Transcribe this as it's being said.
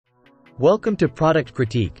Welcome to Product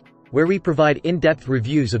Critique, where we provide in-depth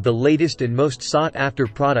reviews of the latest and most sought-after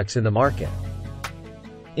products in the market.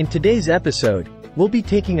 In today's episode, we'll be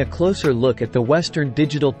taking a closer look at the Western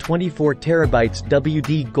Digital 24TB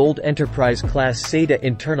WD Gold Enterprise Class SATA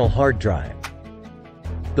internal hard drive.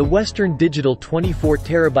 The Western Digital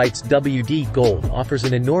 24TB WD Gold offers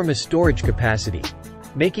an enormous storage capacity,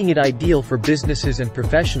 making it ideal for businesses and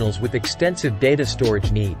professionals with extensive data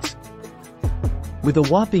storage needs. With a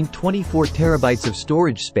whopping 24 terabytes of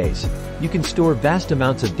storage space, you can store vast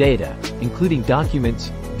amounts of data, including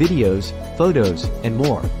documents, videos, photos, and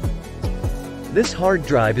more. This hard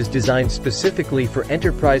drive is designed specifically for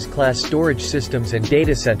enterprise-class storage systems and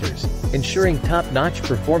data centers, ensuring top-notch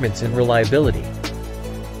performance and reliability.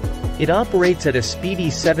 It operates at a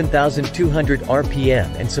speedy 7,200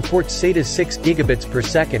 RPM and supports SATA 6 gigabits per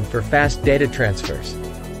second for fast data transfers.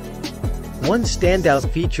 One standout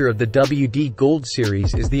feature of the WD Gold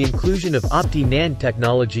series is the inclusion of OptiNAND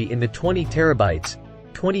technology in the 20 TB,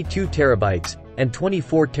 22 TB, and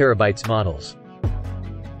 24 TB models.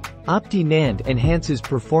 OptiNAND enhances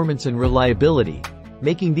performance and reliability,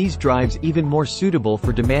 making these drives even more suitable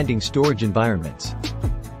for demanding storage environments.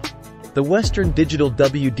 The Western Digital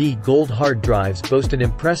WD Gold hard drives boast an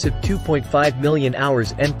impressive 2.5 million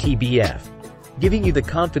hours MTBF, giving you the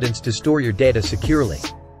confidence to store your data securely.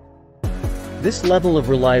 This level of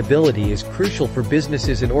reliability is crucial for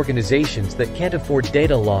businesses and organizations that can't afford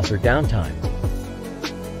data loss or downtime.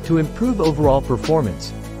 To improve overall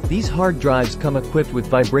performance, these hard drives come equipped with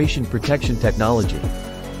vibration protection technology.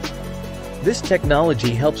 This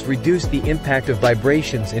technology helps reduce the impact of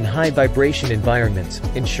vibrations in high vibration environments,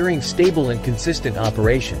 ensuring stable and consistent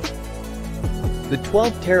operation. The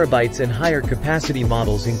 12 TB and higher capacity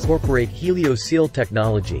models incorporate HelioSeal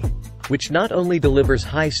technology, which not only delivers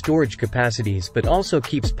high storage capacities but also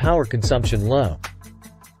keeps power consumption low.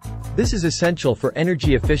 This is essential for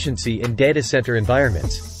energy efficiency in data center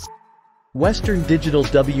environments. Western Digital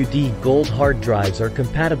WD Gold hard drives are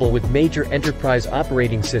compatible with major enterprise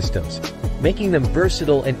operating systems, making them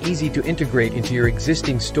versatile and easy to integrate into your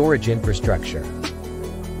existing storage infrastructure.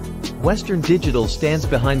 Western Digital stands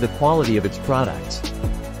behind the quality of its products.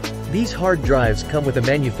 These hard drives come with a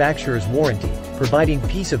manufacturer's warranty, providing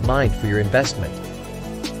peace of mind for your investment.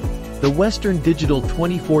 The Western Digital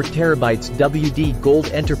 24TB WD Gold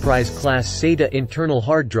Enterprise Class SATA internal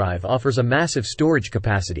hard drive offers a massive storage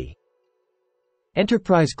capacity,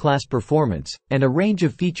 enterprise-class performance, and a range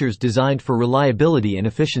of features designed for reliability and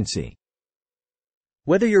efficiency.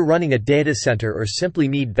 Whether you're running a data center or simply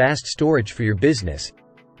need vast storage for your business,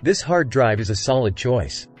 this hard drive is a solid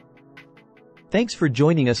choice. Thanks for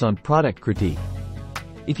joining us on Product Critique.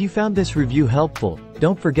 If you found this review helpful,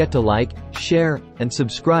 don't forget to like, share, and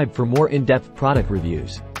subscribe for more in-depth product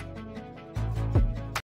reviews.